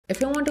If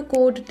you want to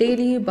code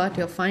daily but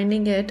you're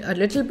finding it a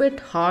little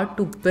bit hard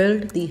to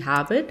build the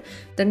habit,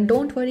 then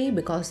don't worry,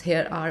 because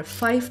here are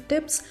 5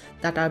 tips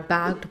that are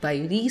backed by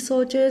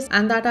researchers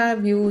and that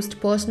I've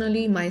used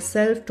personally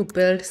myself to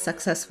build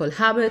successful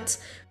habits,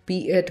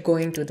 be it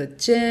going to the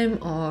gym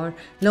or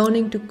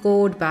learning to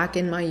code back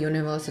in my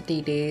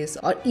university days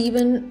or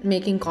even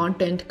making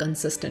content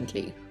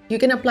consistently. You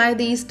can apply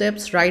these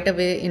tips right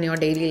away in your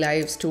daily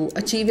lives to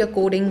achieve your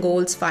coding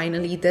goals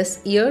finally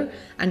this year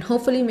and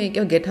hopefully make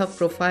your GitHub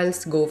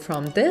profiles go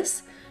from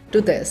this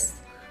to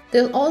this.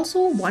 There's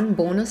also one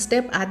bonus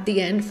tip at the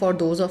end for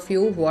those of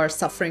you who are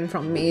suffering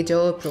from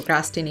major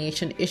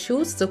procrastination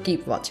issues, so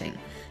keep watching.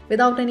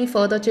 Without any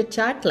further chit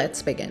chat,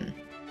 let's begin.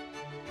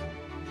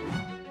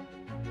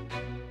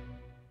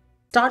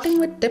 Starting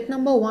with tip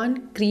number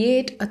 1,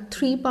 create a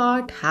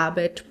 3-part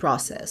habit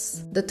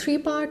process. The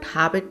 3-part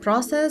habit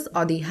process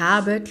or the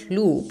habit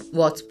loop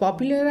was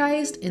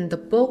popularized in the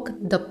book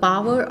The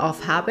Power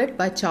of Habit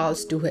by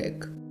Charles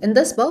Duhigg. In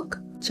this book,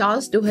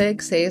 Charles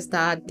Duhigg says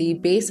that the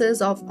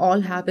basis of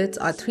all habits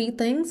are 3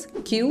 things: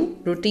 cue,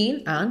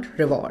 routine, and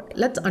reward.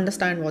 Let's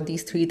understand what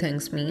these 3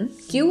 things mean.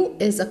 Cue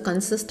is a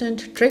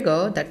consistent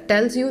trigger that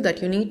tells you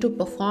that you need to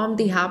perform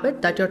the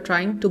habit that you're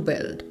trying to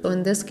build. So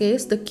in this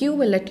case, the cue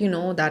will let you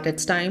know that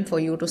it's time for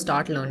you to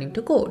start learning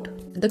to code.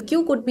 The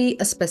cue could be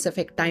a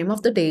specific time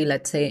of the day,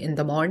 let's say in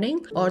the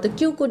morning, or the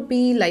cue could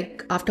be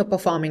like after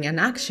performing an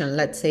action,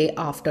 let's say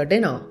after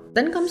dinner.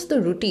 Then comes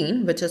the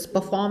routine, which is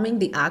performing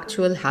the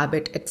actual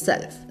habit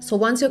itself. So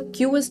once your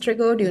cue is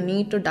triggered, you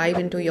need to dive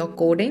into your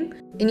coding.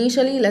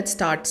 Initially, let's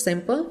start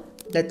simple.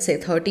 Let's say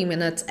 30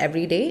 minutes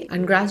every day,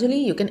 and gradually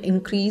you can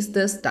increase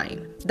this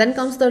time. Then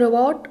comes the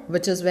reward,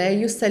 which is where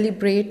you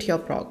celebrate your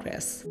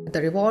progress.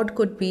 The reward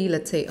could be,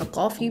 let's say, a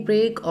coffee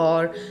break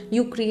or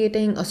you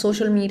creating a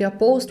social media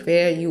post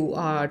where you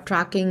are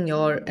tracking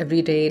your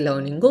everyday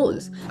learning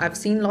goals. I've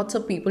seen lots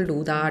of people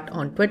do that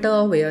on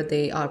Twitter where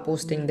they are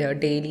posting their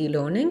daily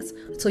learnings.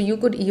 So you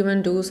could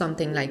even do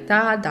something like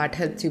that. That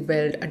helps you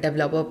build a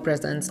developer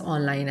presence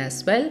online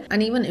as well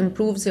and even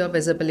improves your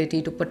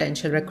visibility to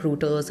potential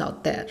recruiters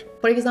out there.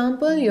 For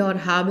example, your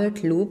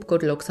habit loop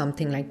could look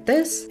something like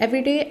this.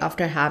 Every day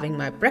after having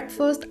my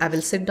breakfast, I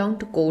will sit down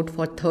to code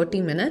for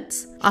 30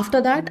 minutes.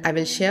 After that, I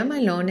will share my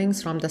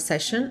learnings from the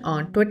session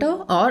on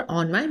Twitter or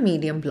on my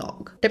Medium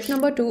blog. Tip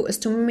number 2 is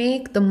to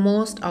make the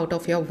most out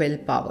of your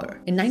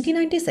willpower. In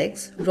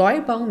 1996,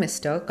 Roy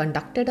Baumeister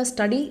conducted a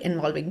study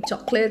involving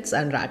chocolates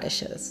and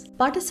radishes.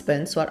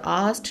 Participants were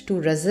asked to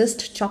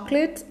resist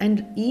chocolates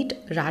and eat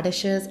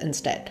radishes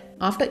instead.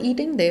 After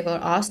eating, they were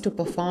asked to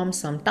perform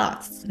some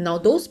tasks. Now,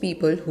 those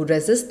people who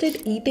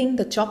resisted eating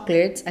the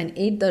chocolates and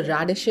ate the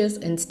radishes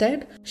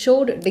instead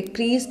showed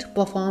decreased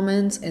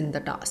performance in the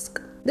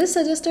task. This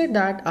suggested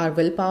that our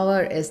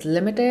willpower is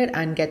limited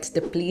and gets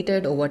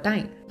depleted over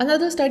time.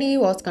 Another study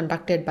was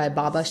conducted by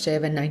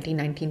Babashev in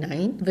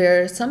 1999,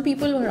 where some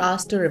people were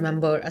asked to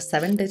remember a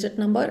 7-digit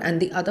number and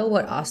the other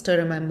were asked to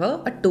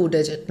remember a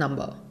 2-digit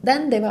number.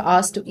 Then they were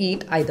asked to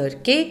eat either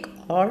cake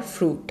or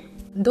fruit.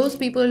 Those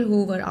people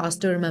who were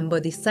asked to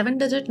remember the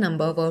 7-digit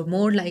number were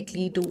more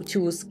likely to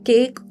choose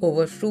cake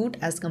over fruit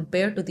as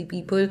compared to the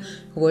people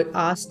who were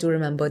asked to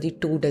remember the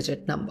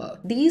 2-digit number.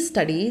 These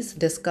studies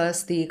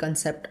discuss the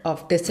concept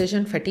of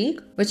decision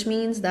fatigue, which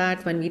means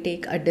that when we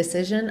take a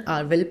decision,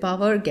 our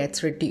willpower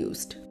gets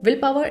reduced.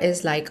 Willpower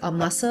is like a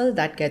muscle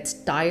that gets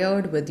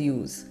tired with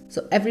use.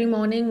 So every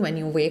morning when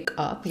you wake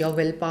up, your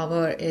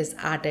willpower is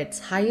at its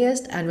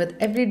highest, and with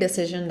every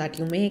decision that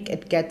you make,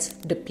 it gets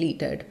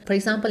depleted. For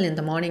example, in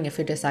the morning, if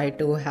you decide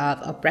to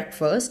have a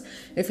breakfast,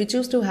 if you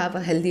choose to have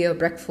a healthier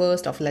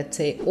breakfast of, let's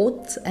say,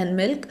 oats and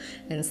milk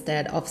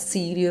instead of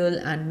cereal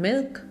and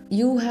milk,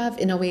 you have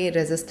in a way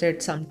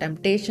resisted some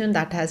temptation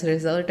that has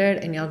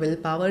resulted in your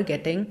willpower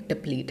getting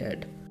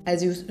depleted.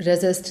 As you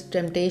resist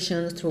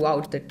temptations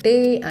throughout the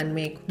day and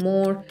make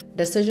more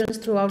decisions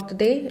throughout the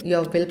day,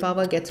 your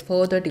willpower gets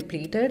further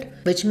depleted,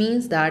 which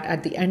means that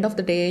at the end of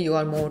the day, you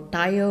are more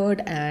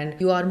tired and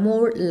you are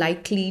more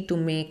likely to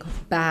make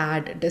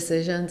bad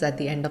decisions at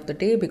the end of the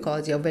day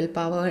because your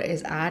willpower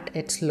is at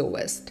its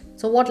lowest.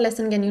 So what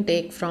lesson can you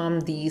take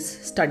from these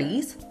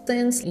studies?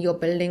 Since you're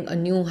building a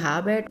new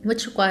habit,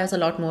 which requires a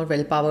lot more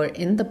willpower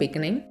in the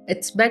beginning,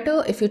 it's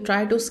better if you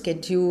try to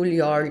schedule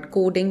your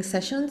coding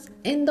sessions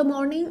in the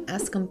morning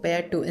as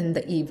compared to in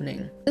the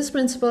evening. This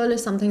principle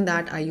is something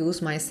that I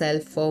use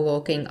myself for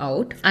working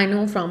out. I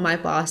know from my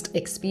past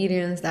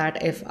experience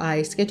that if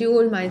I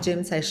schedule my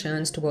gym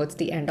sessions towards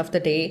the end of the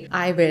day,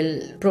 I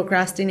will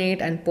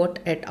procrastinate and put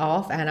it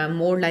off, and I'm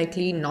more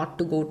likely not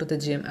to go to the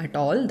gym at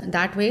all.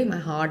 That way, my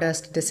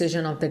hardest decision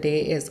of the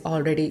day is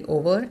already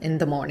over in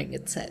the morning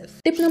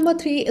itself. Tip number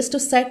 3 is to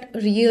set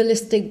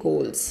realistic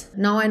goals.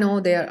 Now I know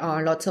there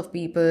are lots of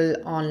people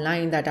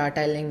online that are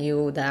telling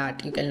you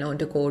that you can learn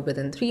to code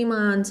within 3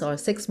 months or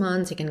 6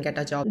 months, you can get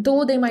a job.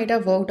 Though they might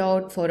have worked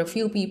out for a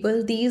few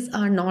people, these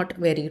are not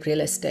very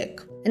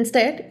realistic.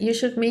 Instead, you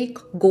should make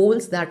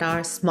goals that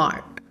are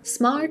smart.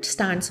 SMART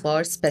stands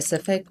for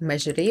specific,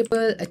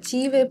 measurable,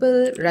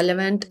 achievable,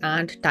 relevant,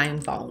 and time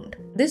bound.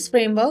 This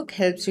framework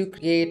helps you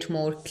create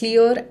more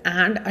clear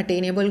and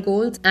attainable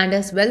goals and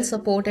is well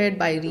supported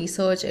by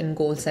research in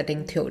goal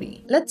setting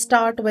theory. Let's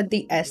start with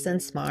the S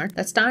in SMART,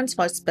 that stands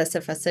for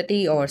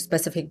specificity or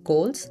specific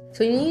goals.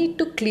 So you need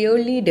to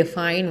clearly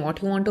define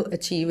what you want to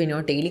achieve in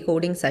your daily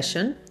coding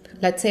session.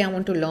 Let's say I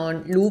want to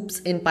learn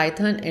loops in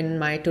Python in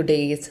my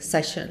today's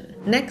session.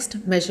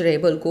 Next,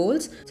 measurable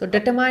goals. So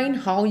determine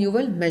how you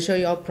will measure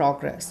your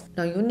progress.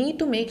 Now you need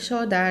to make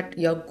sure that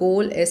your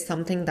goal is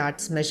something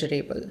that's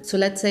measurable. So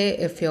let's say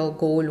if your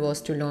goal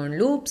was to learn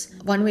loops,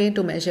 one way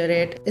to measure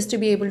it is to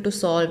be able to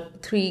solve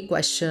 3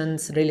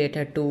 questions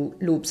related to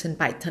loops in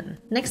Python.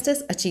 Next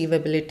is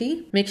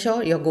achievability. Make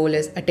sure your goal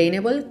is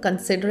attainable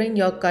considering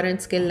your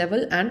current skill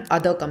level and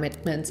other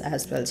commitments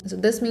as well. So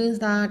this means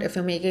that if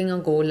you're making a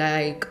goal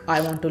like I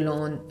want to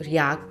learn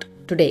React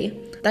today,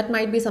 that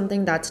might be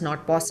something that's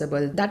not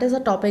possible. That is a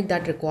topic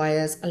that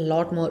requires a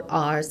lot more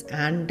hours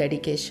and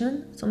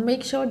dedication. So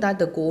make sure that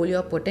the goal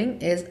you're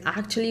putting is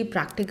actually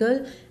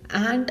practical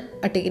and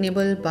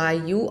attainable by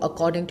you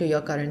according to your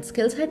current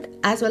skill set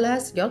as well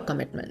as your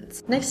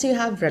commitments. Next, you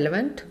have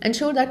relevant.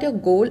 Ensure that your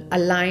goal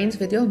aligns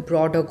with your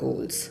broader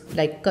goals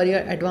like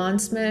career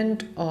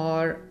advancement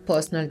or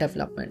personal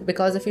development,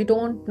 because if you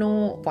don't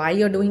know why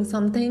you're doing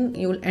something,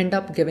 you'll end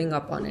up giving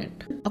up on it.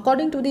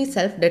 According to the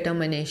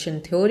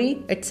self-determination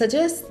theory, it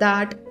suggests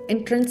that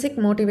intrinsic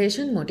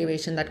motivation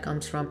that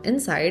comes from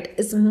inside,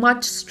 is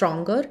much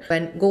stronger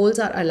when goals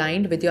are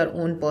aligned with your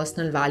own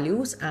personal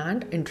values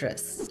and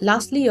interests.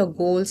 Lastly, your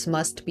goals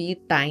must be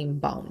time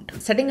bound.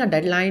 Setting a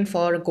deadline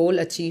for goal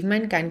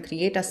achievement can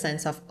create a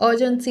sense of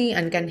urgency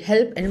and can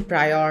help in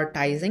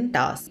prioritizing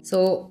tasks.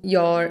 So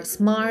your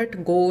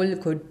SMART goal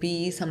could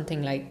be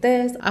something like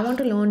this. I want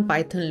to learn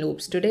Python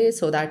loops today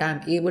so that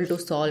I'm able to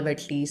solve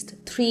at least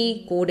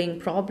 3 coding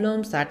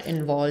problems that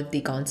involve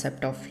the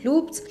concept of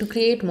loops to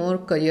create more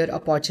career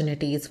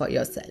opportunities for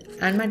yourself.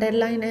 And my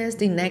deadline is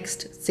the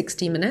next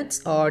 60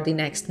 minutes or the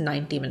next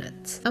 90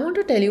 minutes. I want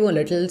to tell you a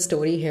little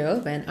story here.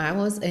 When I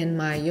was in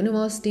my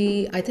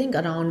university, I think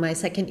around my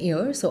second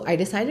year, so I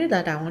decided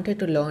that I wanted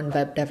to learn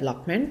web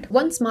development.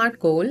 One SMART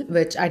goal,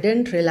 which I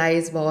didn't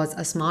realize was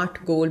a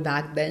SMART goal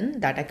back then,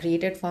 that I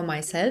created for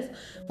myself,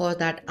 was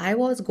that I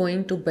was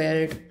going to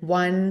build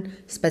one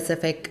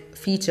specific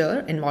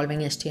feature involving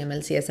HTML,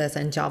 CSS,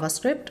 and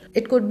JavaScript.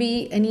 It could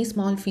be any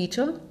small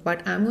feature,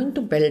 but I'm going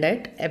to build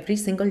it every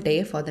single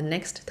day for the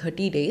next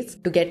 30 days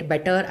to get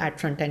better at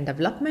front-end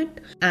development.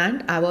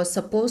 And I was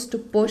supposed to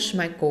push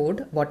my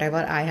code,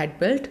 whatever I had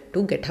built,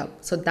 to GitHub.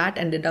 So that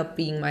ended up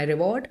being my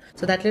reward.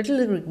 So that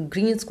little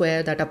green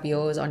square that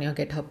appears on your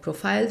GitHub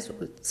profiles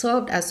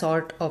served as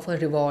sort of a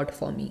reward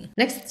for me.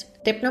 Next,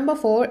 tip number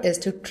 4 is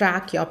to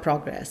track your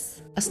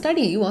progress. A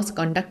study was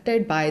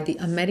conducted by the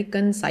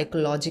American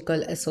Psychological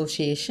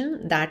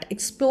Association that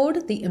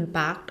explored the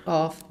impact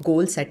of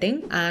goal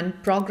setting and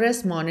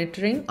progress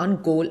monitoring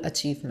on goal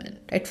achievement.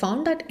 It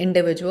found that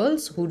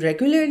individuals who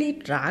regularly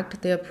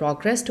tracked their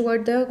progress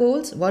toward their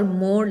goals were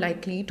more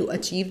likely to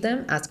achieve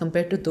them as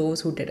compared to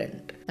those who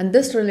didn't. And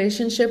this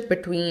relationship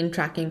between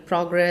tracking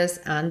progress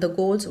and the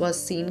goals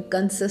was seen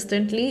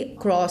consistently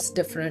across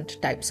different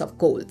types of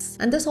goals.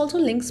 And this also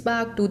links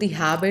back to the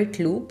habit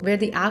loop, where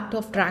the act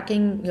of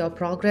tracking your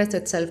progress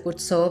itself would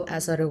serve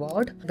as a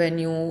reward. When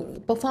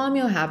you perform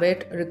your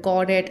habit,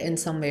 record it in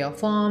some way or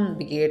form,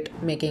 be it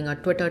making a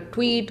Twitter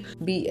tweet,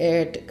 be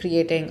it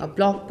creating a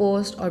blog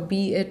post, or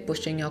be it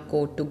pushing your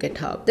code to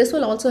GitHub. This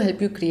will also help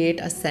you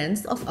create a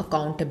sense of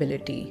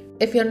accountability.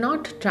 If you're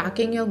not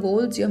tracking your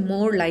goals, you're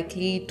more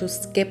likely to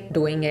skip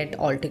doing it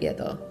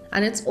altogether.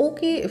 And it's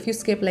okay if you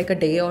skip like a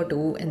day or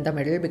two in the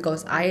middle,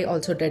 because I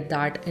also did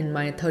that in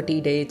my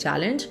 30-day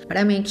challenge. But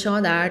I make sure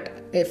that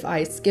if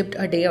I skipped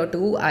a day or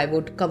two, I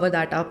would cover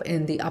that up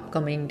in the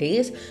upcoming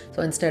days.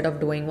 So instead of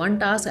doing one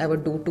task, I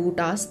would do 2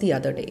 tasks the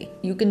other day.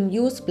 You can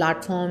use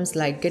platforms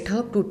like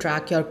GitHub to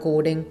track your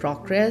coding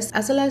progress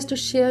as well as to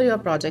share your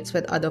projects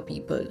with other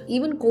people.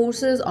 Even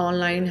courses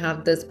online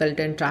have this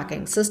built-in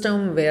tracking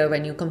system where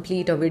when you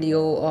complete a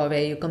video or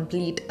where you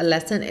complete a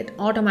lesson, it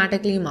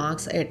automatically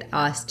marks it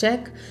as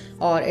check,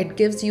 or it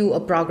gives you a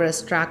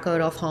progress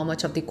tracker of how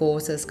much of the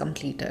course is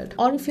completed.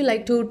 Or if you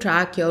like to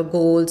track your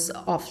goals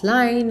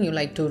offline, you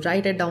like to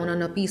write it down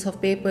on a piece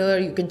of paper,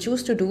 you can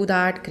choose to do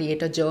that,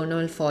 create a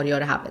journal for your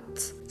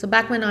habits. So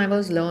back when I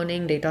was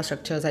learning data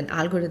structures and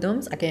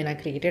algorithms, again, I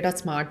created a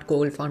SMART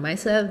goal for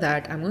myself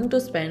that I'm going to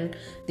spend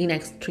the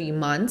next 3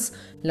 months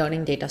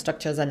learning data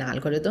structures and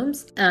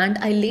algorithms. And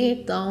I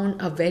laid down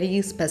a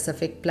very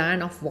specific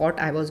plan of what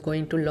I was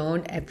going to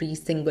learn every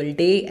single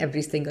day,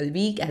 every single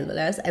week, as well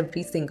as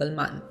every single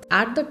month.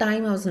 At the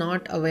time, I was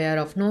not aware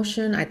of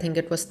Notion. I think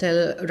it was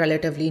still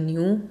relatively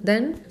new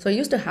then. So I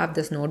used to have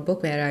this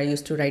notebook where I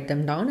used to write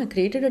them down. I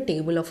created a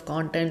table of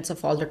contents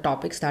of all the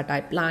topics that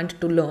I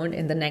planned to learn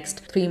in the next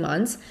 3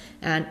 months,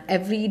 and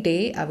every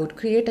day I would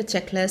create a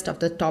checklist of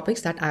the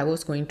topics that I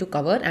was going to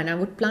cover, and I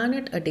would plan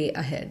it a day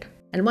ahead.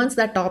 And once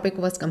that topic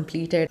was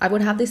completed, I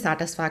would have the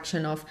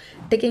satisfaction of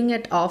ticking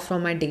it off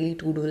from my daily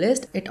to-do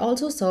list. It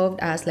also served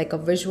as like a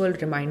visual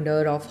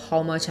reminder of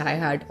how much I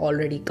had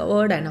already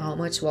covered and how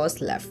much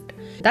was left.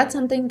 That's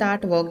something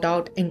that worked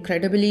out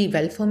incredibly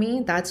well for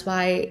me. That's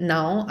why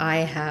now I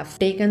have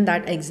taken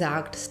that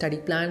exact study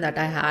plan that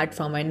I had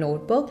from my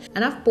notebook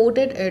and I've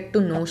ported it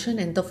to Notion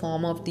in the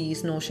form of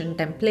these Notion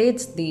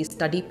templates, these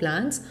study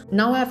plans.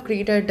 Now I've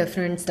created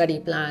different study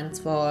plans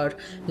for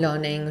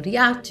learning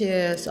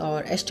React.js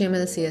or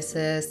HTML,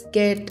 CSS,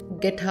 Git,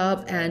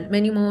 GitHub, and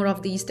many more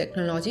of these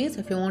technologies.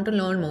 If you want to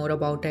learn more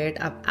about it,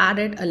 I've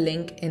added a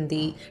link in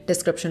the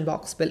description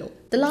box below.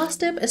 The last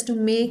tip is to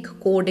make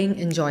coding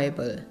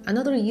enjoyable.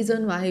 Another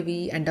reason why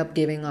we end up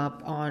giving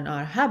up on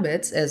our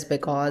habits is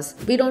because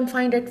we don't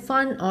find it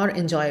fun or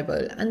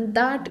enjoyable. And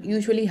that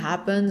usually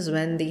happens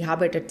when the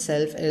habit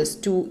itself is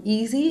too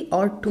easy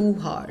or too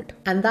hard.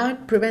 And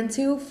that prevents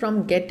you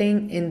from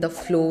getting in the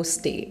flow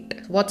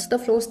state. What's the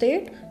flow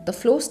state? The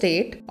flow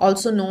state,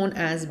 also known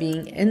as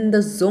being in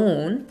the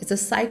zone, is a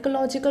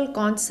psychological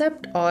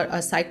concept or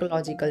a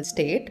psychological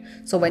state.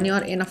 So when you're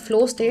in a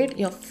flow state,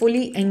 you're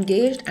fully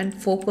engaged and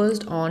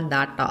focused on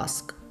that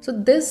task. So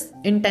this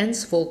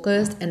intense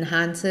focus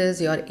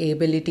enhances your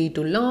ability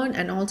to learn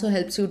and also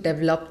helps you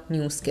develop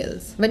new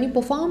skills. When you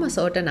perform a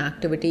certain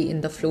activity in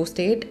the flow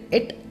state,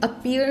 it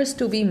appears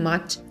to be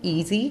much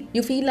easy.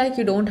 You feel like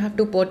you don't have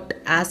to put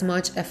as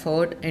much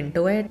effort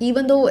into it,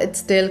 even though it's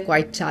still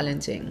quite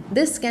challenging.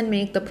 This can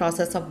make the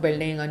process of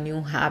building a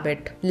new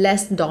habit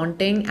less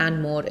daunting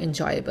and more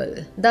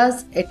enjoyable.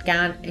 Thus, it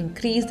can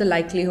increase the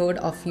likelihood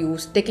of you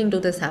sticking to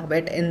this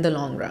habit in the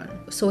long run.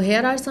 So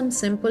here are some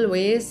simple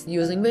ways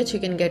using which you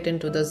can get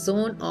into the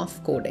zone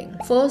of coding.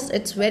 First,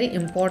 it's very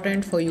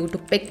important for you to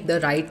pick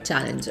the right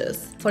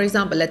challenges. For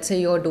example, let's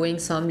say you're doing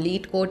some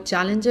lead code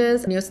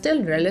challenges and you're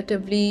still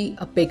relatively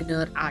a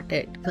beginner at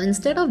it. So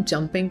instead of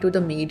jumping to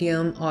the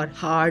medium or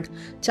hard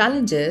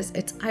challenges,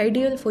 it's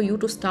ideal for you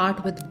to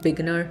start with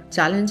beginner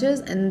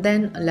challenges and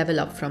then level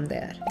up from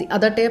there. The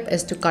other tip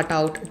is to cut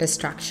out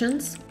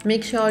distractions.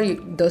 Make sure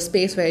the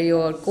space where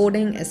you're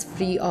coding is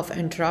free of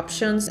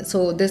interruptions.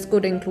 So this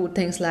could include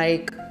things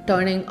like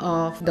turning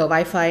off the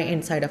Wi-Fi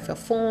inside of your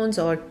phones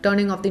or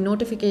turning off the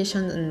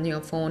notifications in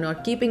your phone or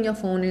keeping your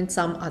phone in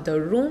some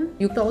other room.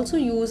 You could also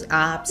use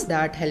apps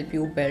that help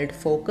you build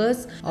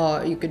focus,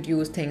 or you could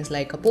use things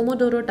like a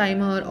Pomodoro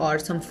timer or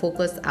some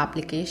focus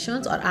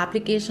applications or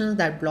applications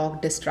that block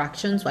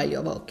distractions while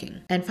you're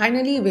working. And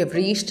finally, we've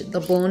reached the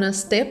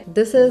bonus tip.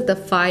 This is the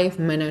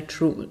 5-minute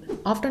rule.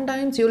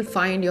 Oftentimes you'll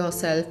find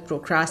yourself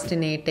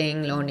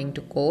procrastinating learning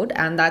to code,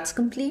 and that's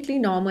completely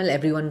normal.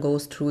 Everyone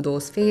goes through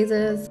those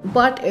phases.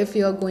 But if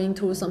you're going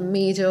through some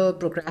major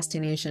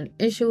procrastination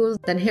issues,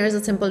 then here's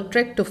a simple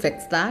trick to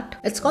fix that.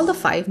 It's called the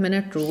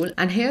 5-minute rule,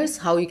 and here's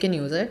how you can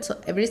use it. So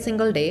every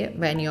single day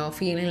when you're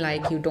feeling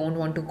like you don't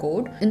want to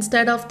code,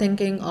 instead of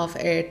thinking of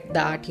it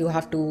that you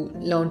have to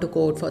learn to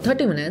code for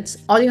 30 minutes,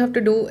 all you have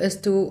to do is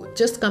to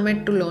just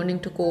commit to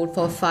learning to code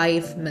for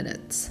 5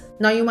 minutes.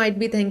 Now you might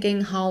be thinking,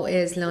 how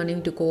is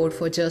learning to code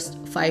for just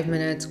 5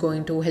 minutes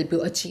going to help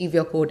you achieve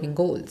your coding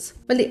goals?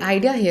 Well, the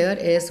idea here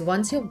is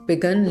once you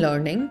begin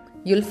learning,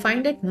 you'll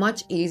find it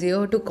much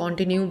easier to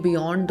continue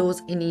beyond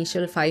those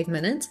initial 5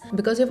 minutes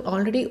because you've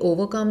already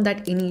overcome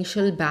that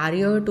initial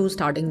barrier to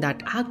starting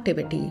that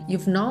activity.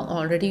 You've now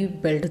already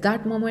built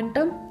that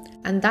momentum,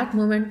 and that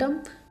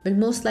momentum will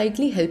most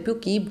likely help you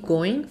keep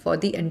going for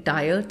the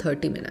entire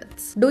 30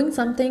 minutes. Doing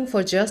something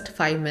for just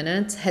 5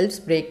 minutes helps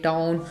break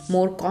down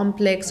more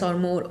complex or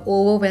more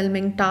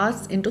overwhelming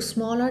tasks into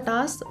smaller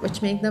tasks,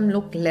 which make them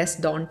look less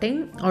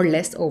daunting or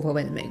less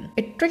overwhelming.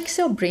 It tricks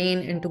your brain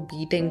into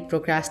beating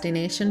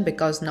procrastination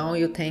because now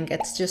you think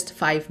it's just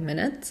 5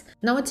 minutes.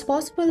 Now it's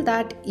possible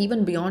that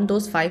even beyond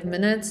those 5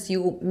 minutes,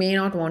 you may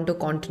not want to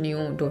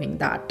continue doing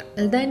that.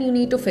 And then you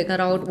need to figure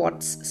out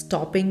what's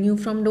stopping you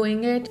from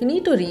doing it. You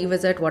need to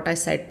revisit what I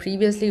said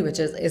previously, which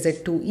is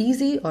it too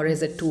easy or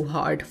is it too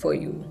hard for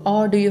you?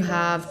 Or do you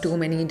have too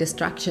many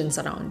distractions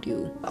around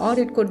you? Or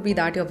it could be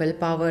that your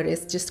willpower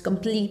is just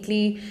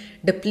completely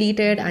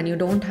depleted and you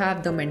don't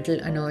have the mental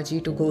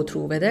energy to go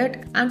through with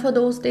it. And for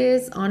those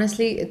days,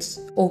 honestly, it's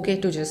okay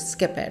to just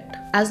skip it,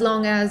 as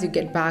long as you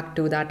get back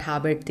to that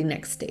habit the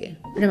next day.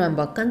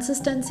 Remember,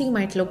 consistency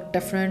might look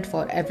different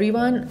for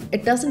everyone.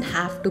 It doesn't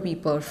have to be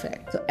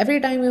perfect. So every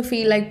time you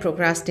feel like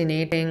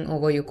procrastinating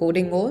over your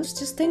coding goals,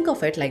 just think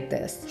of it like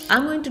this: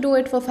 I'm going to do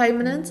it for 5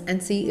 minutes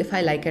and see if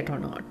I like it or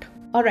not.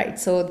 Alright,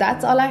 so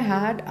that's all I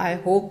had. I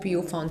hope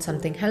you found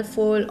something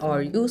helpful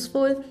or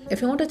useful.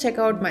 If you want to check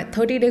out my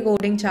 30-day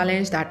coding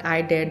challenge that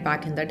I did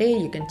back in the day,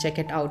 you can check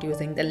it out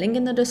using the link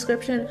in the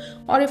description.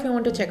 Or if you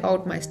want to check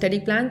out my study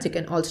plans, you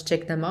can also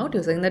check them out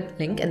using the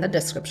link in the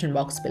description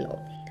box below.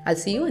 I'll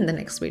see you in the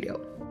next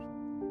video.